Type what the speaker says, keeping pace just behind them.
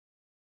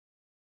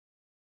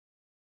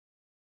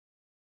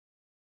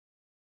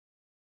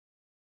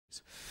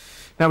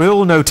Now, we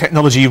all know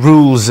technology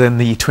rules in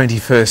the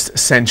 21st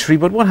century,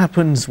 but what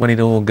happens when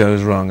it all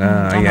goes wrong?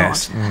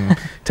 Yes.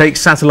 Take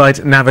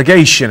satellite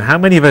navigation. How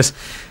many of us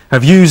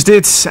have used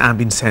it and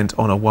been sent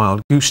on a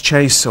wild goose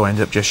chase or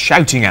end up just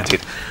shouting at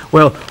it?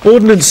 Well,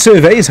 Ordnance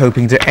Survey is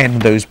hoping to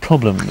end those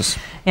problems.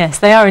 Yes,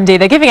 they are indeed.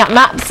 They're giving out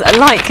maps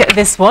like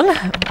this one.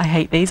 I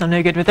hate these, I'm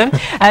no good with them.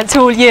 To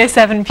all Year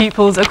 7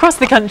 pupils across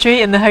the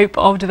country in the hope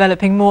of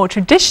developing more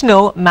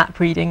traditional map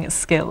reading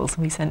skills.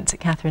 We sent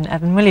Catherine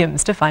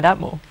Evan-Williams to find out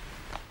more.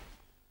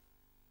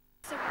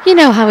 You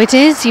know how it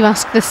is, you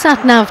ask the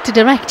sat-nav to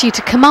direct you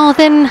to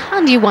Carmarthen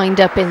and you wind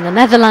up in the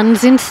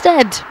Netherlands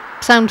instead.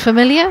 Sound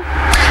familiar?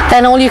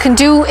 Then all you can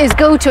do is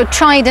go to a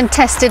tried and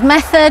tested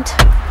method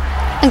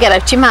and get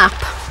out your map.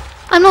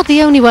 I'm not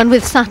the only one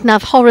with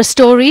sat-nav horror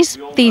stories.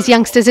 These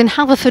youngsters in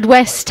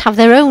Haverfordwest have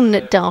their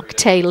own dark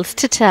tales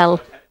to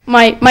tell.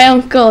 My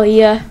uncle,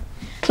 he was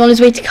on his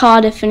way to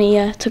Cardiff and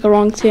he took a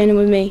wrong turn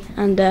with me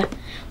and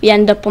we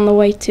ended up on the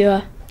way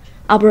to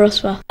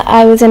Aberystwyth.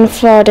 I was in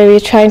Florida, we were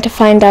trying to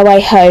find our way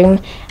home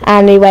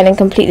and we went in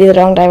completely the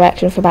wrong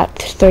direction for about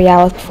 3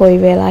 hours before we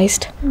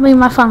realised. Me and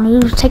my family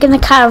were taking the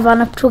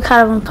caravan up to a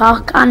caravan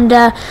park and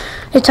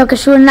it took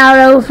us through a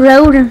narrow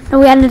road and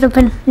we ended up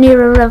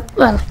near a river,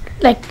 well,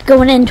 like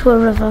going into a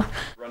river.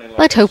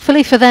 But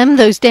hopefully for them,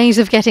 those days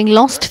of getting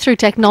lost through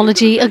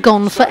technology are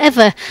gone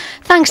forever.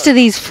 Thanks to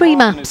these free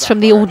maps from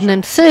the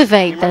Ordnance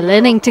Survey, they're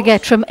learning to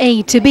get from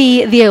A to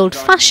B the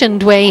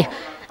old-fashioned way,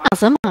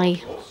 as am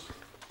I.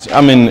 I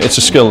mean, it's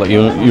a skill that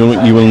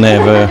you will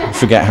never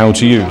forget how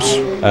to use,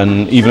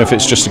 and even if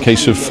it's just a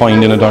case of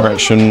finding a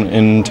direction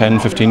in 10,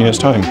 15 years'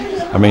 time,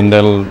 I mean,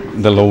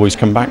 they'll always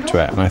come back to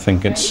it, and I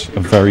think it's a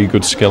very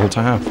good skill to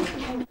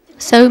have.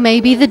 So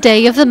maybe the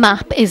day of the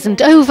map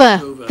isn't over.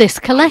 This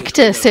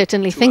collector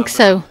certainly thinks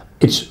so.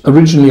 It's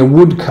originally a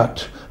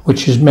woodcut,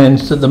 which has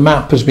meant that the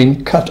map has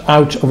been cut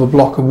out of a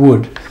block of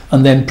wood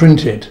and then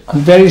printed.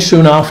 And very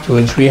soon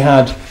afterwards we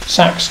had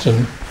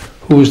Saxton,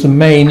 who was the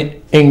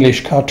main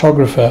English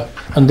cartographer,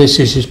 and this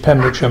is his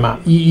Pembrokeshire map.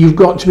 You've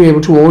got to be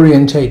able to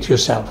orientate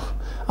yourself,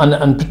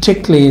 and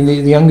particularly in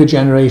the younger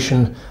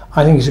generation,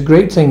 I think it's a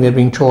great thing they're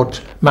being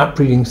taught map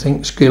reading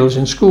skills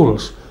in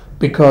schools,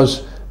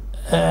 because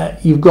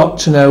you've got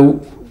to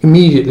know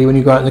immediately when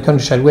you go out in the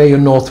countryside where your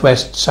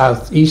northwest,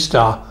 south, east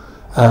are,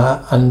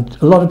 and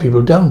a lot of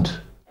people don't.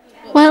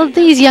 Well,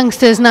 these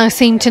youngsters now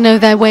seem to know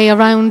their way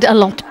around a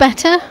lot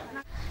better.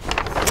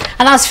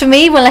 And as for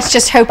me, well, let's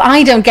just hope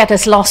I don't get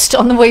us lost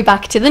on the way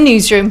back to the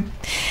newsroom.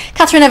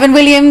 Catherine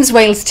Evan-Williams,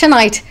 Wales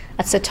Tonight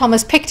at Sir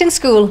Thomas Picton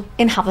School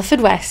in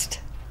Haverfordwest.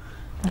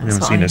 We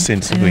haven't seen her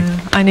since, have we?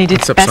 I needed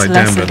it's better upside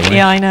down, by the way.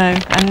 Yeah, I know.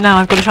 And now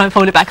I've got to try and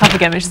fold it back up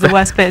again, which is the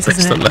worst bit, isn't it?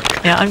 Best of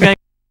luck. Yeah, I'm going.